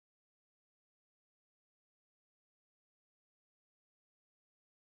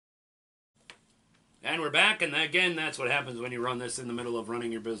And we're back, and again, that's what happens when you run this in the middle of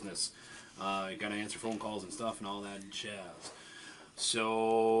running your business. You gotta answer phone calls and stuff and all that jazz.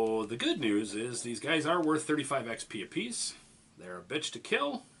 So, the good news is these guys are worth 35 XP apiece. They're a bitch to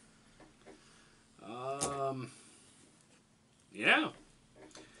kill. Yeah.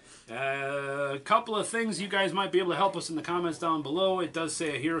 A couple of things you guys might be able to help us in the comments down below. It does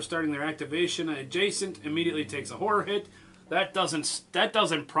say a hero starting their activation adjacent immediately takes a horror hit. That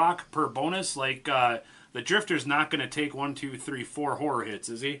doesn't proc per bonus. Like the Drifter's not going to take 1, 2, 3, 4 horror hits,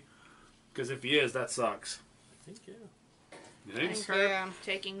 is he? Because if he is, that sucks. I think yeah. You think? Yeah, I'm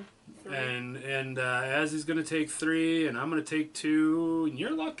taking 3. And Az is going to take 3, and I'm going to take 2. And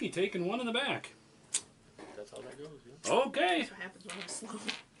you're lucky taking 1 in the back. That's how that goes. Yeah. Okay. That's what happens when I'm slow.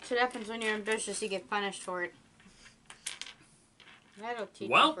 That's what happens when you're ambitious. You get punished for it. That'll teach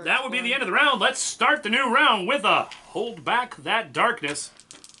you Well, for that would be the exploring. end of the round. Let's start the new round with a Hold Back That Darkness.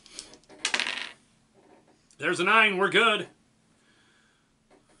 There's a 9. We're good.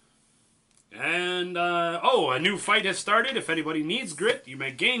 And, a new fight has started. If anybody needs grit, you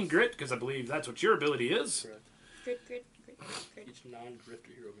may gain grit, because I believe that's what your ability is. Correct. Grit. Each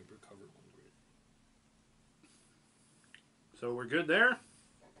non-drifter hero can recover 1 grit. So we're good there.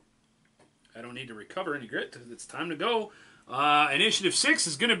 I don't need to recover any grit. It's time to go. Initiative 6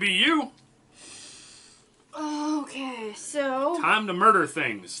 is going to be you. Okay, so... Time to murder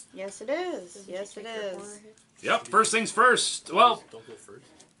things. Yes, it is. Yes, it is. Yep, first things first. Well, Don't go first.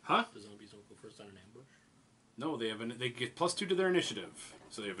 huh? The zombies don't go first on an ambush. No, they get +2 to their initiative.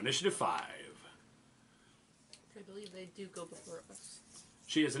 So they have initiative 5. I believe they do go before us.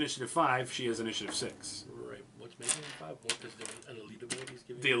 She has initiative 5. She has initiative 6. Right. What's making it 5? What does an elite ability is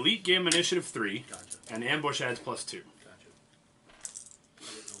giving? The elite gave him initiative 3. Gotcha. And ambush adds +2. Gotcha. I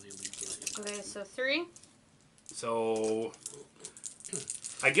didn't know the elite ability. Okay, so 3. So,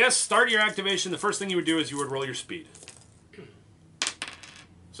 I guess start your activation. The first thing you would do is you would roll your speed.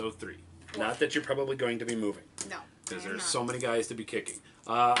 So 3. Not that you're probably going to be moving. No. Because I am there's not. so many guys to be kicking.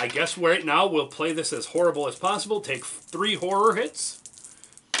 I guess right now we'll play this as horrible as possible. Take 3 horror hits.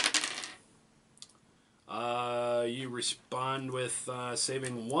 You respond with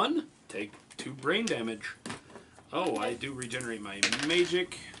saving 1. Take 2 brain damage. Oh, I do regenerate my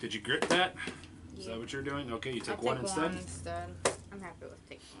magic. Did you grit that? Is that what you're doing? Okay, you I'll take 1 instead. 1 instead. I'm happy with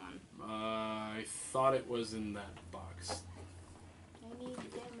taking 1. I thought it was in that box. I need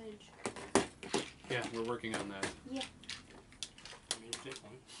damage. Yeah, we're working on that. Yeah. I mean, take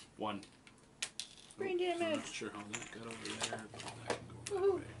 1. 1. Brain I'm damage. not sure how that got over there, but that can go that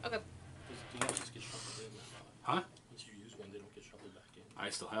Woohoo. way. Okay. Do you just get shuffled in? Huh? Once you use 1, they don't get shuffled back in. I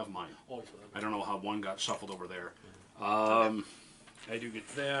still have mine. Oh, so that I don't know how 1 got shuffled over there. I do get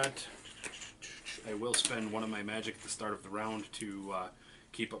that. I will spend 1 of my magic at the start of the round to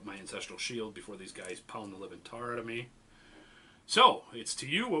keep up my ancestral shield before these guys pound the living tar out of me. So, it's to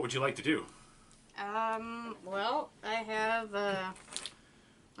you. What would you like to do? Well, I have,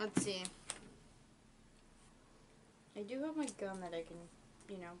 let's see. I do have my gun that I can,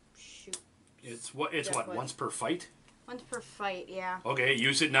 shoot. It's what? It's what? Deathwood. Once per fight? Once per fight, yeah. Okay,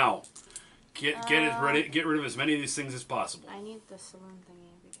 use it now. Get rid of as many of these things as possible. I need the saloon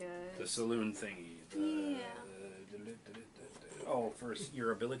thingy because... The saloon thingy. Yeah. Oh, for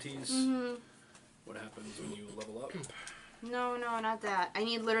your abilities? Mm-hmm. What happens when you level up? No, not that. I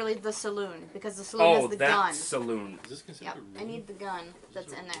need literally the saloon because the saloon has the gun. Saloon. Is this considered Yep, a room? I need the gun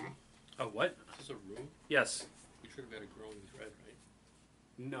that's in there. Oh, what? Is this a room? Yes. We should have got a growing thread, right?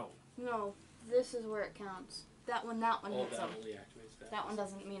 No. No, this is where it counts. That one Oh, hits that them. only activates that. That one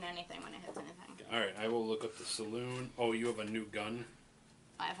doesn't mean anything when it hits anything. Alright, I will look up the saloon. Oh, you have a new gun?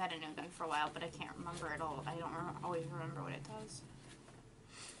 I've had a new gun for a while, but I can't remember it all. I don't always remember what it does.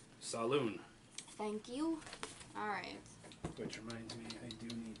 Saloon. Thank you. Alright. Which reminds me, I do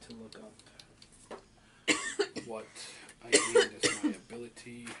need to look up what I need as my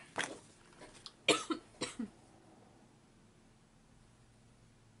ability.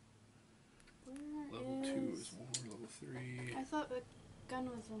 Level 2 is war, level 3. I thought the gun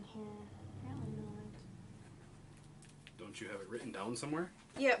was in here. Apparently not. Don't you have it written down somewhere?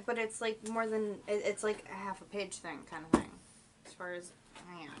 Yeah, but it's like more than... It's like a half a page thing kind of thing. As far as...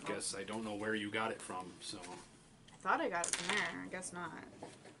 I guess I don't know where you got it from, so... I thought I got it from there. I guess not.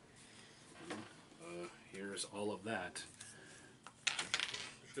 Here's all of that. There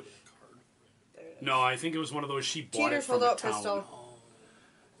should have been a card. There it is. No, I think it was one of those she bought Cheater it from pulled the out town. pistol.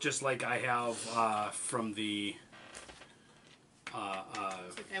 Just like I have from the... It's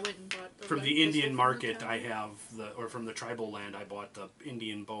like I went and bought the From red the pistol Indian from market, the I town. have or from the tribal land, I bought the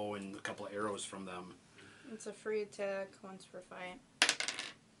Indian bow and a couple of arrows from them. It's a free attack once per fight.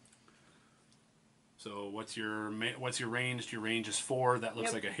 So what's your range? Your range is 4. That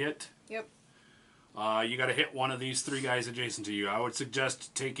looks like a hit. Yep. You got to hit one of these 3 guys adjacent to you. I would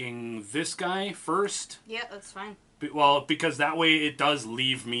suggest taking this guy first. Yeah, that's fine. Well, because that way it does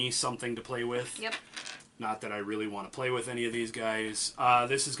leave me something to play with. Yep. Not that I really want to play with any of these guys.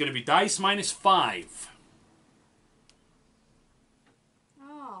 This is going to be dice -5.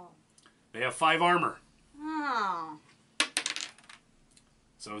 Oh. They have 5 armor. Oh.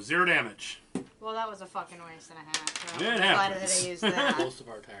 So 0 damage. Well, that was a fucking waste and a half. It I'm glad happens. that I used that. Most of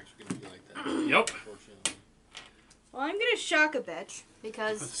our attacks are going to be like that. Yep. Unfortunately. Well, I'm gonna shock a bitch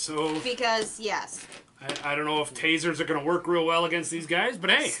because yes. I don't know if tasers are going to work real well against these guys,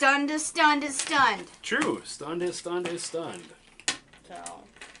 but hey. Stunned is stunned is stunned. True. Stunned is stunned is stunned. So,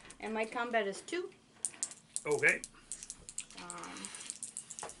 and my combat is 2. Okay.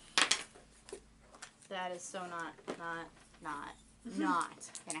 That is so not gonna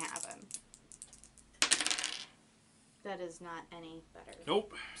happen. That is not any better.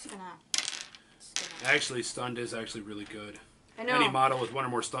 Nope. Just gonna Actually, stunned is actually really good. I know. Any model with 1 or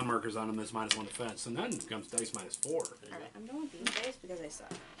more stun markers on them is -1 defense, and then it becomes dice -4. Alright, I'm going with these guys because they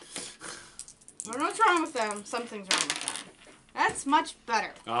suck. I don't know what's wrong with them. Something's wrong with them. That's much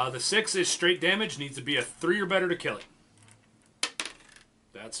better. The 6 is straight damage. Needs to be a 3 or better to kill it.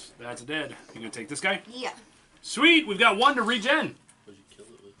 That's a dead. You gonna take this guy? Yeah. Sweet. We've got 1 to regen. What'd you kill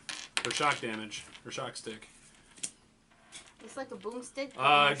it with? For shock damage. Or shock stick. It's like a boomstick.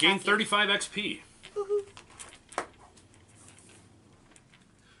 Gain 35 XP. Woohoo.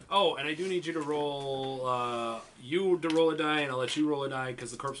 Oh, and I do need you to roll. You to roll a die, and I'll let you roll a die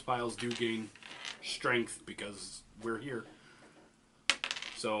because the corpse piles do gain strength because we're here.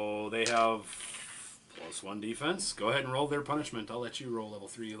 So they have +1 defense. Go ahead and roll their punishment. I'll let you roll level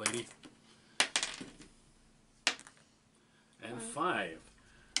 3, lady. And 5.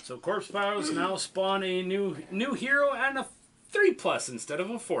 So corpse piles now spawn a new hero and a 3+ instead of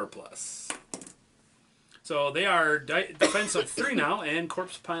a 4+. So they are defense of 3 now, and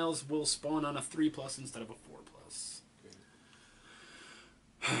corpse piles will spawn on a 3+ instead of a 4+.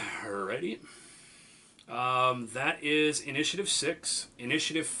 Alrighty. That is initiative 6.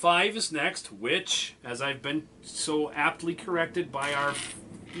 Initiative 5 is next, which, as I've been so aptly corrected by our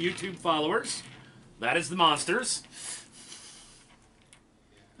YouTube followers, that is the monsters.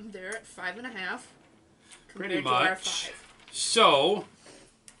 They're at 5.5. Pretty compared to our much. 5. So,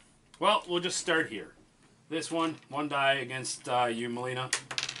 well, we'll just start here. This one die against you, Melina.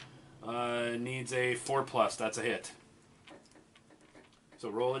 Needs a 4+. That's a hit. So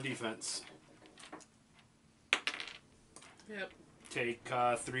roll a defense. Yep. Take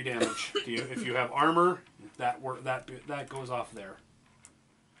 3 damage. If you have armor, that goes off there.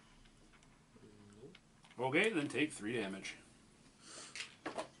 Okay, then take 3 damage.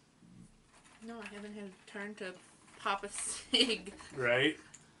 No, I haven't had a turn to pop a cig. Right.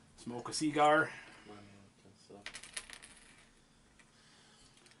 Smoke a cigar.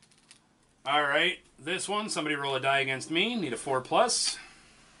 All right, this one. Somebody roll a die against me. Need a 4+.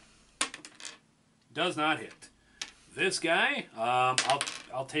 Does not hit. This guy,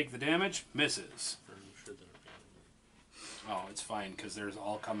 I'll take the damage. Misses. Oh, it's fine because there's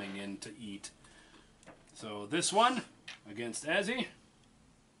all coming in to eat. So this one against Azzy.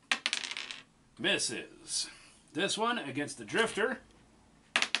 Misses. This one against the Drifter.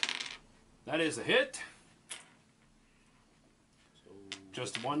 That is a hit.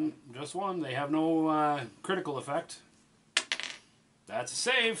 Just one. They have no critical effect. That's a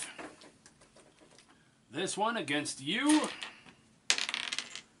save. This one against you.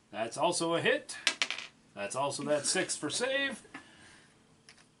 That's also a hit. That's also that 6 for save.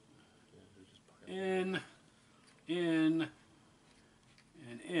 In.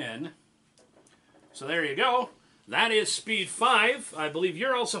 So there you go. That is speed 5. I believe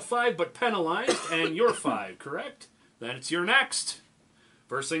you're also 5, but penalized, and you're 5, correct? Then it's your next.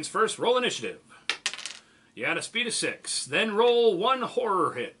 First things first, roll initiative. You had a speed of 6. Then roll 1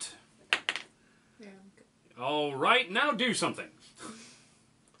 horror hit. Yeah. All right, now do something.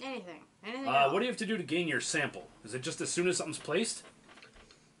 Anything. What do you have to do to gain your sample? Is it just as soon as something's placed?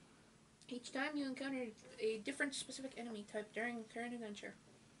 Each time you encounter a different specific enemy type during the current adventure.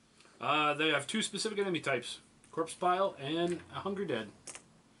 They have 2 specific enemy types. Corpse Pile and a Hungry Dead.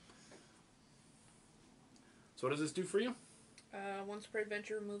 So what does this do for you? Once per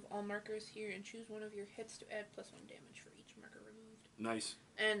adventure, remove all markers here and choose one of your hits to add +1 damage for each marker removed. Nice.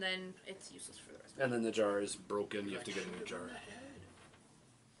 And then it's useless for the rest of the And then the jar is broken. You have to get a new jar.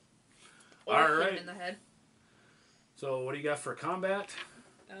 Or All hit him right. in the head. So what do you got for combat?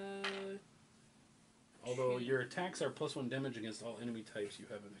 Although your attacks are +1 damage against all enemy types you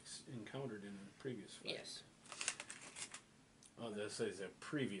haven't encountered in a previous fight. Yes. Oh, this is a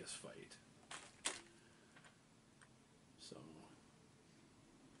previous fight. So.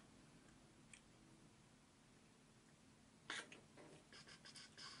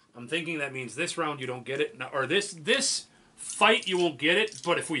 I'm thinking that means this round you don't get it, or this fight you won't get it.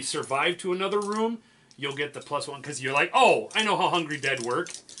 But if we survive to another room, you'll get the +1 because you're like, oh, I know how Hungry Dead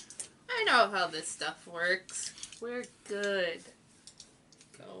work. I know how this stuff works. We're good.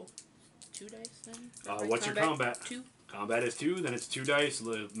 Go. 2 dice then? What's your combat? 2. Combat is 2, then it's 2 dice.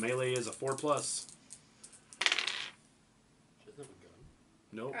 The melee is a 4+. She doesn't have a gun.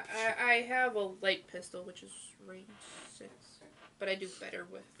 Nope. I have a light pistol, which is range 6. But I do better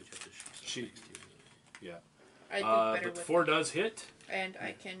with... But you have to shoot She- something next to you. Yeah. I do better But with... 4 does hit. And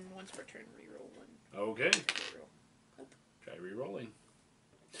I can, once per turn, reroll 1. Okay. Reroll. Try re-rolling.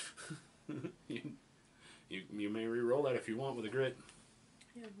 you may re-roll that if you want with a grit.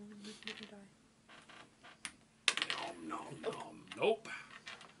 Yeah, well, make me die. No. Nope.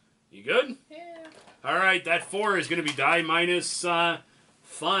 You good? Yeah. All right, that 4 is going to be die minus 5.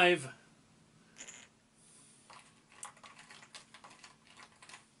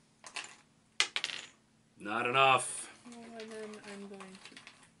 Not enough. Oh, and then I'm going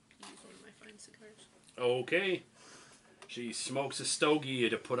to use one of my fine cigars. Okay. She smokes a stogie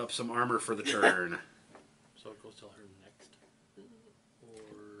to put up some armor for the turn. So it goes till her next?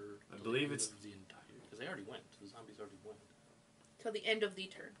 Or... I till believe the end it's- of the entire... Because they already went. The zombies already went. Till the end of the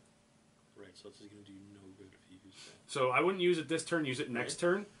turn. Right, so it's going to do no good if you use that. So I wouldn't use it this turn, use it next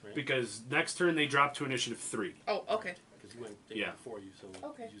turn. Right. Because next turn they drop to initiative 3. Oh, okay. Because you went Yeah. before you, so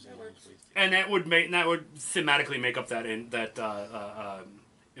Okay, using that one works. was wasted. And that would thematically make up that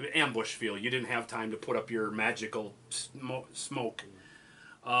ambush feel. You didn't have time to put up your magical smoke.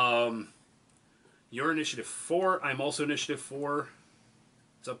 Your initiative 4. I'm also initiative 4.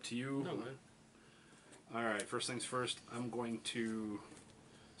 It's up to you. No, man. All right. First things first. I'm going to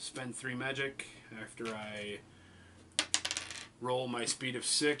spend 3 magic after I roll my speed of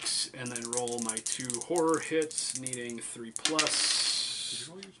 6 and then roll my 2 horror hits, needing 3+. Did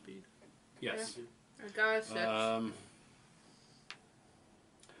you roll your speed? Yes. I got a 6.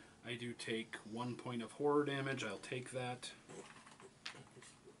 I do take 1 point of horror damage. I'll take that.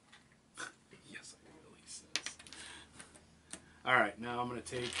 Yes, I really says. Alright, now I'm going to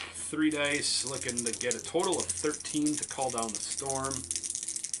take 3 dice, looking to get a total of 13 to call down the storm.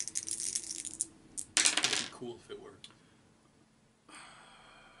 It'd be cool if it worked.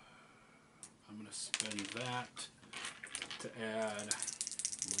 I'm going to spend that to add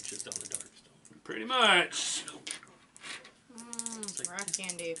Munches down the dark stone. pretty much. It's like, Rock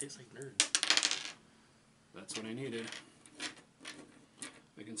candy. tastes like nerds. That's what I needed.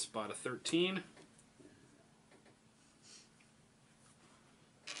 I can spot a 13.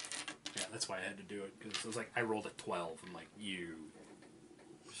 Yeah, that's why I had to do it, because it was like, I rolled a 12. I'm like, you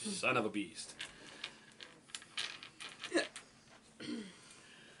son of a beast.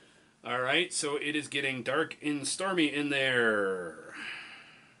 Alright, so it is getting dark and stormy in there.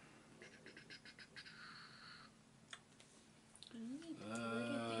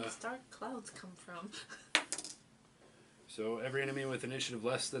 Where did these dark clouds come from? So every enemy with initiative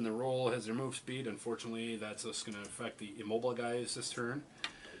less than the roll has their move speed. Unfortunately, that's just going to affect the immobile guys this turn.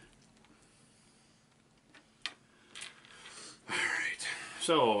 Alright,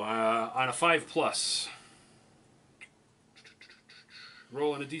 so on a 5+.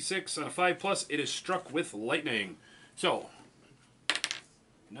 Rolling a d6 on a 5+, it is struck with lightning. So,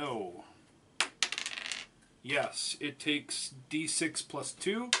 no. Yes, it takes d6 plus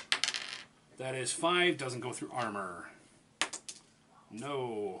 2. That is 5, doesn't go through armor.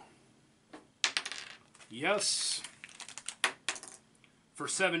 No. Yes. For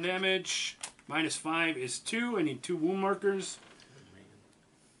 7 damage, minus 5 is 2. I need 2 wound markers.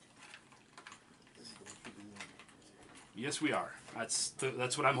 Yes, we are.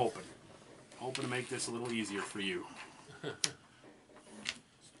 That's what I'm hoping. Hoping to make this a little easier for you.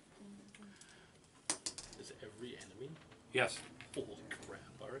 Is every enemy? Yes. Holy crap,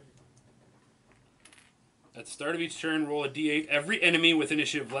 alright. At the start of each turn, roll a d8. Every enemy with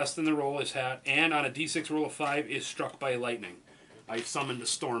initiative less than the roll is had, and on a d6 roll of 5 is struck by lightning. I summoned a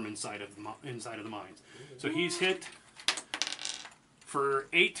storm inside of the mines. So he's hit for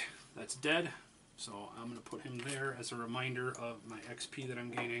 8. That's dead. So I'm going to put him there as a reminder of my XP that I'm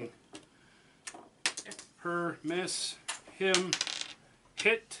gaining. Her, miss, him,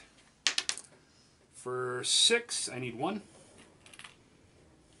 hit for 6. I need 1.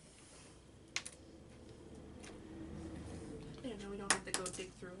 Yeah, now we don't have to go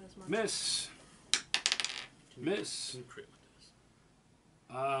dig through as much. Miss. Miss. Can you crit with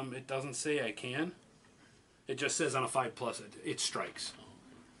this? It doesn't say I can. It just says on a 5+ it strikes.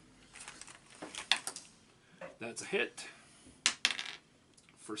 That's a hit.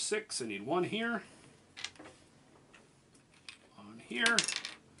 For 6, I need 1 here. On here.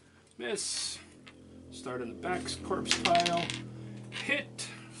 Miss. Start in the back corpse pile. Hit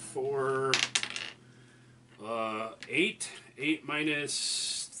for 8. 8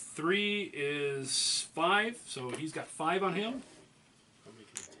 minus 3 is 5. So he's got 5 on him. How many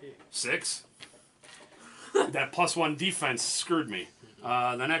can you take? 6. That +1 defense screwed me.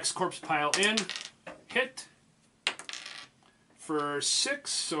 The next corpse pile in. Hit. For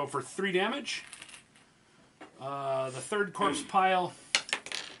 6, so for 3 damage. The third corpse pile,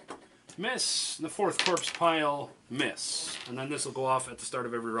 miss. And the fourth corpse pile, miss. And then this will go off at the start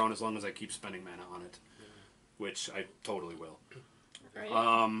of every round as long as I keep spending mana on it, which I totally will. Right.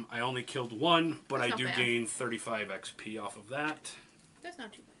 I only killed 1, but That's I not do bad. gain 35 XP off of that. That's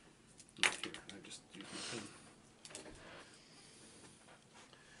not too bad. Here, I just used my pen.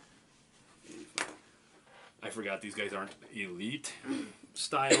 I forgot these guys aren't elite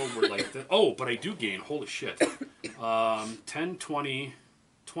style. We're like the, oh, but I do gain. Holy shit. 10, 20,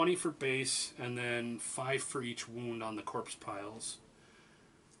 20 for base, and then 5 for each wound on the corpse piles.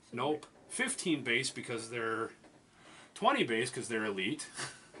 Nope. 15 base because they're 20 base because they're elite.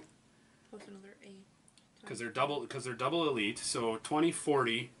 Plus another 8. Because they're double elite. So 20,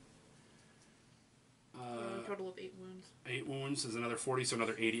 40. Total of 8 wounds. 8 wounds is another 40, so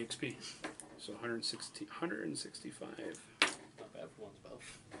another 80 XP. So 165. Not bad for one spell.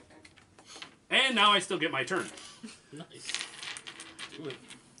 And now I still get my turn. Nice. Do it.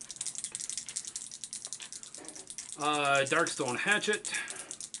 Darkstone Hatchet.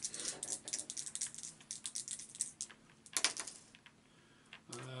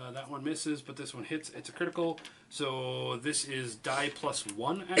 That one misses, but this one hits. It's a critical. So this is die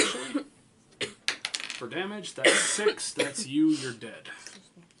 +1 actually. For damage. That's 6. That's you. You're dead.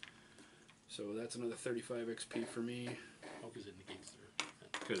 So that's another 35 XP for me. Oh, because it negates their...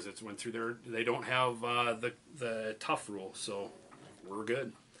 Because it's went through their... They don't have the tough rule, so we're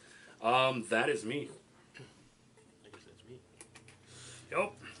good. That is me. I guess that's me.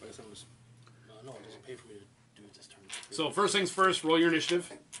 Yep. I guess I was... no, it doesn't pay for me to do it this turn. So first things first, roll your initiative.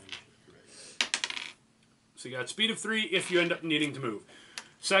 Right. So you got speed of 3 if you end up needing to move.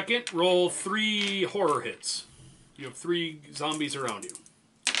 Second, roll 3 horror hits. You have 3 zombies around you.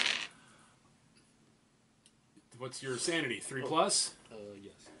 What's your sanity? 3+?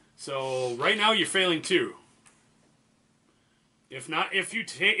 Yes. So right now you're failing 2. If not, if you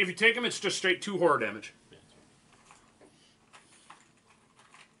take them, it's just straight 2 horror damage. Yeah,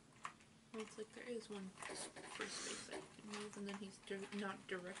 Well, it's like there is one first space that you can move, and then he's not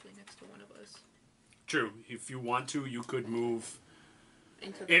directly next to one of us. True. If you want to, you could move.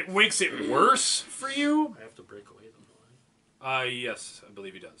 Into the It makes it worse for you. I have to break away them, don't I? Yes, I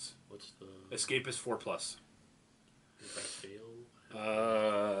believe he does. What's the... Escape is 4+. If I fail...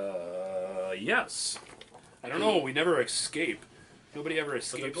 Yes. I don't know. We never escape. Nobody ever But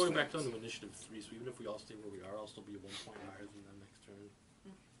escapes. they're going back down to initiative 3, so even if we all stay where we are, I'll still be 1 point higher than them next turn.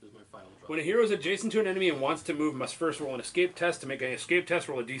 This is my final drop. When a hero is adjacent to an enemy and wants to move, must first roll an escape test. To make an escape test,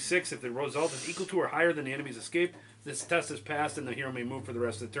 roll a d6. If the result is equal to or higher than the enemy's escape, this test is passed, and the hero may move for the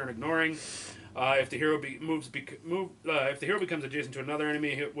rest of the turn, ignoring. If the hero if the hero becomes adjacent to another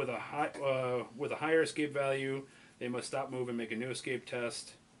enemy with a higher escape value, they must stop move and make a new escape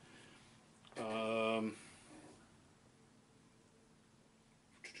test.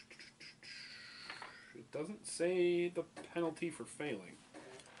 It doesn't say the penalty for failing.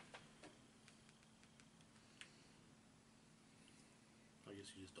 I guess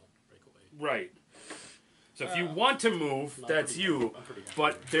you just don't break away. Right. So if you want to move, No, that's you. I'm pretty happy.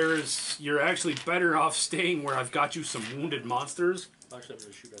 But you're actually better off staying where I've got you some wounded monsters. Actually, I'm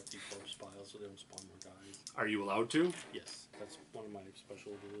going to shoot at the corpse pile so they don't spawn more guys. Are you allowed to? Yes, that's one of my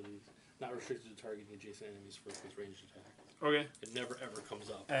special abilities. Not restricted to targeting adjacent enemies first with ranged attack. Okay. It never ever comes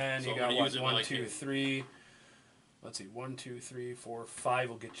up. And So you I'm got gonna what, use it 1, when I 2, can. 3. Let's see, 1, 2, 3, 4, 5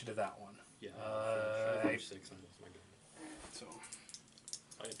 will get you to that one. Yeah, I- 6, I lost my gun. So,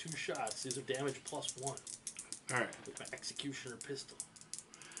 I got 2 shots. These are damage +1 all right, with my executioner pistol.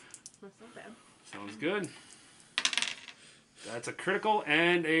 That's not bad. sounds good. That's a critical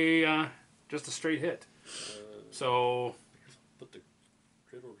and a just a straight hit. So, Put the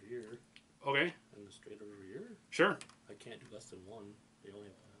crit over here okay, and the straight over here. sure. I can't do less than 1. They only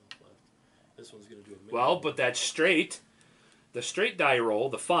have 1 health left. This one's gonna do a minute. Well, but that's straight. The straight die roll,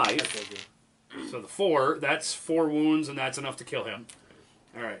 the 5. So the 4, that's 4 wounds, and that's enough to kill him.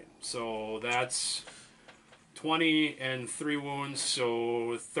 All right, so that's 20 and 3 wounds,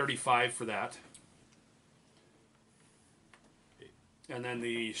 so 35 for that. And then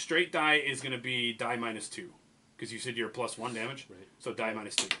the straight die is going to be die -2. Because you said you're +1 damage. Right. So die -2. I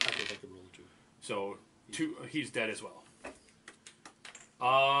think I could roll 2. So 2, he's dead as well.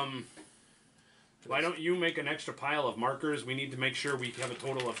 Why don't you make an extra pile of markers? We need to make sure we have a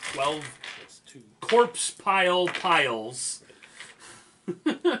total of 12 That's 2. corpse piles.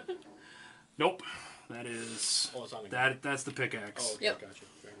 Nope. That is... Oh, it's on the That's the pickaxe. Oh, okay, Yep. gotcha.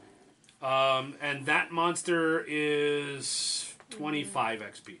 Fair enough. And that monster is 25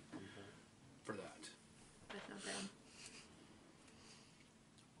 XP for that. That's not bad.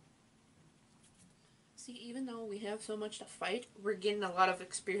 See, even though we have so much to fight, we're getting a lot of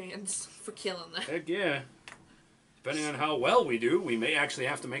experience for killing them. Heck yeah. Depending on how well we do, we may actually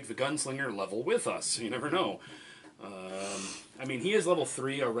have to make the gunslinger level with us. You never know. I mean, he is level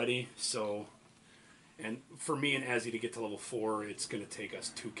 3 already, so... And for me and Azzy to get to level 4, it's going to take us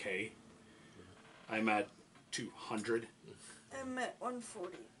 2k. I'm at 200. I'm at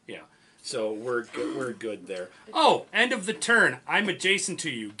 140. Yeah, so we're good there. Oh, end of the turn. I'm adjacent to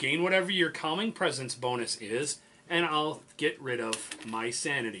you. Gain whatever your calming presence bonus is, and I'll get rid of my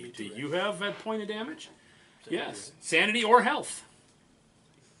sanity. Do you have a point of damage? Yes. Sanity or health.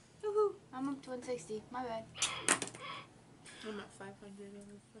 Woohoo! I'm up to 160. My bad. I'm at 500.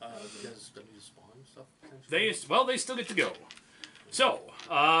 You guys still need to spawn stuff? potentially? They still get to go. So,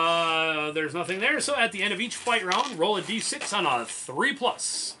 there's nothing there. So at the end of each fight round, roll a d6 on a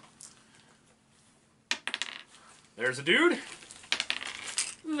 3+. There's a dude.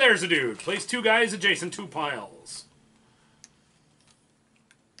 There's a dude. Place 2 guys adjacent 2 piles.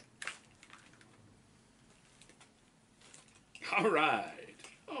 All right.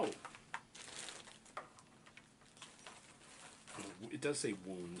 Oh. It does say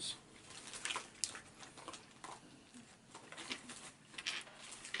wounds.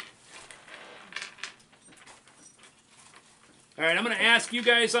 All right, I'm going to ask you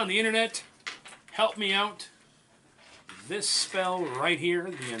guys on the internet, help me out. This spell right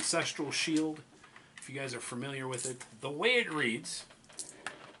here, the Ancestral Shield, if you guys are familiar with it, the way it reads,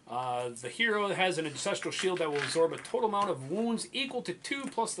 the hero has an Ancestral Shield that will absorb a total amount of wounds equal to 2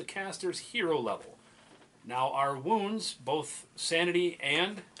 plus the caster's hero level. Now, are wounds both sanity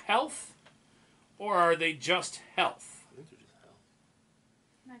and health, or are they just health? I think they're just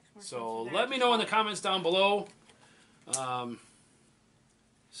hell. So let me know in the comments down below,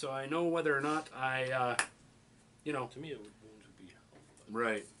 so I know whether or not I, you know. To me, wounds would be health. But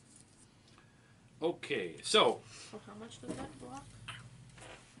Right. Okay, so So how much does that block?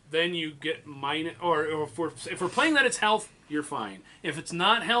 then you get minus, or if we're playing that it's health, you're fine. If it's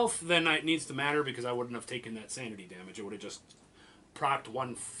not health, then it needs to matter because I wouldn't have taken that sanity damage. It would have just procced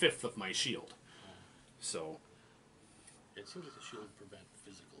 1/5 of my shield. So it seems like the shield would prevent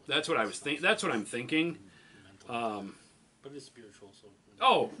physical. that's what I was thinking. That's what I'm thinking. Mental. But it's spiritual, so.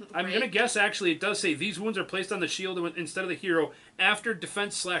 Oh, I'm Right. gonna guess actually it does say these wounds are placed on the shield instead of the hero after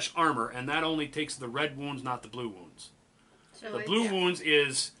defense/armor, and that only takes the red wounds, not the blue wounds. So The it's- blue wounds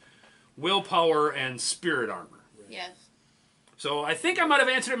is willpower and spirit armor. Yes. So I think I might have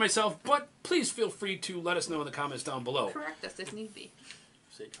answered it myself, but please feel free to let us know in the comments down below. Correct us if need be.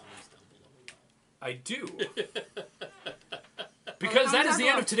 Say comments down below. I do. Because that is the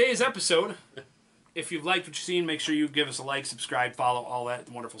end of today's episode. If you've liked what you've seen, make sure you give us a like, subscribe, follow, all that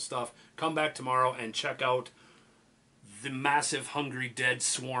wonderful stuff. Come back tomorrow and check out the massive hungry dead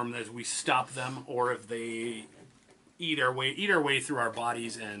swarm as we stop them, or if they eat our way through our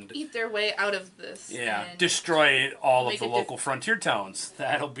bodies and Eat their way out of this. and destroy all of make the a local frontier towns.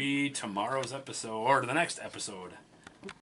 That'll be tomorrow's episode, or the next episode.